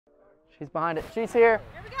She's behind it. She's here.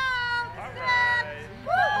 Here we go.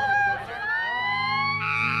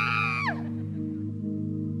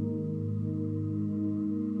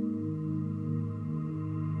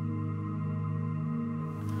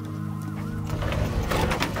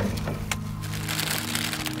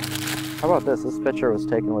 How about this? This picture was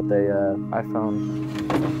taken with a iPhone.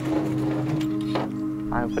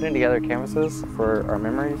 I'm putting together canvases for our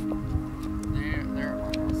memories. They're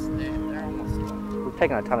almost done. We've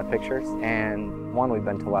taken a ton of pictures, and one, we've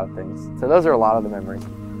been to a lot of things. So those are a lot of the memories.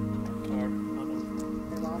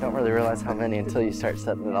 Don't really realize how many until you start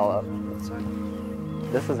setting it all up.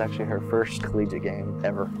 This is actually her first collegiate game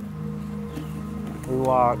ever. We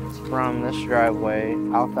walked from this driveway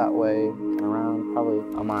out that way and around probably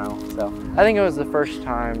a mile. So I think it was the first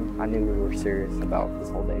time I knew we were serious about this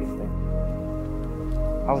whole dating thing.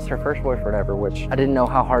 I was her first boyfriend ever, which I didn't know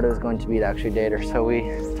how hard it was going to be to actually date her. So we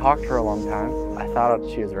talked for a long time. I thought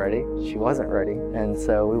she was ready. She wasn't ready. And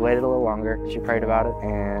so we waited a little longer. She prayed about it.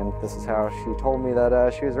 And this is how she told me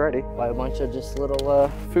that she was ready. By a bunch of just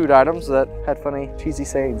little food items that had funny, cheesy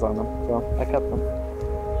sayings on them. So I kept them.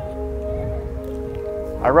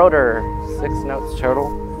 I wrote her 6 notes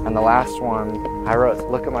total. And the last one, I wrote,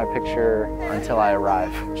 "Look at my picture until I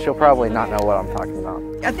arrive." She'll probably not know what I'm talking about.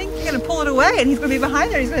 I think you're going to pull it away and he's going to be behind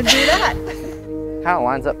there. He's going to do that. Kind of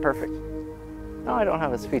lines up perfect. No, I don't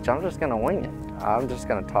have a speech. I'm just going to wing it. I'm just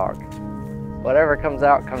going to talk. Whatever comes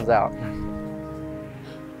out, comes out.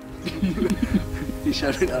 He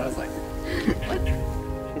showed me that. I was like, what?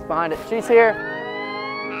 She's behind it. She's here.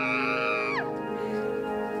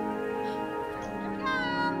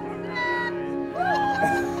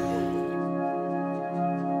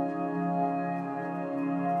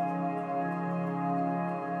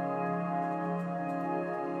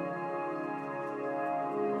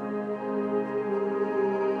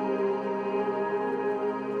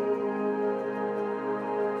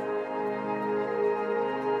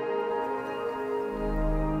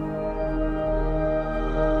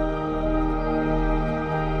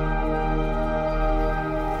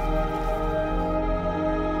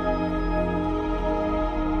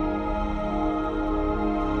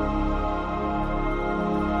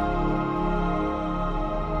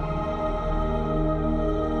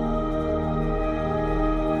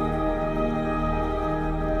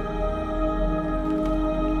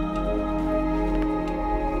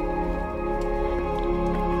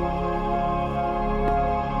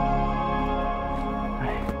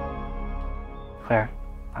 Claire,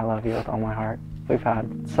 I love you with all my heart. We've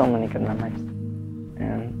had so many good memories,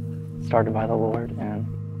 and started by the Lord, and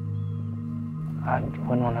I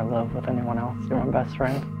wouldn't want to live with anyone else. You're my best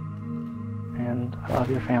friend, and I love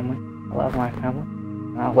your family. I love my family,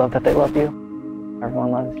 and I love that they love you.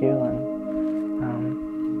 Everyone loves you,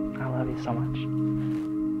 and I love you so much.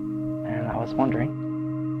 And I was wondering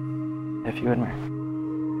if you would marry me.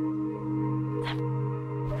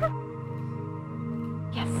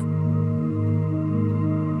 Yes.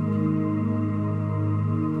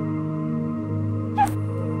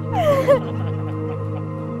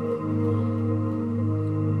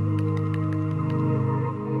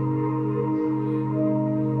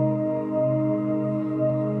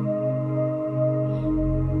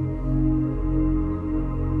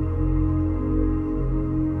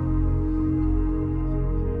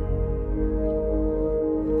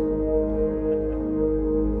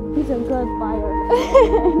 He's a good fighter.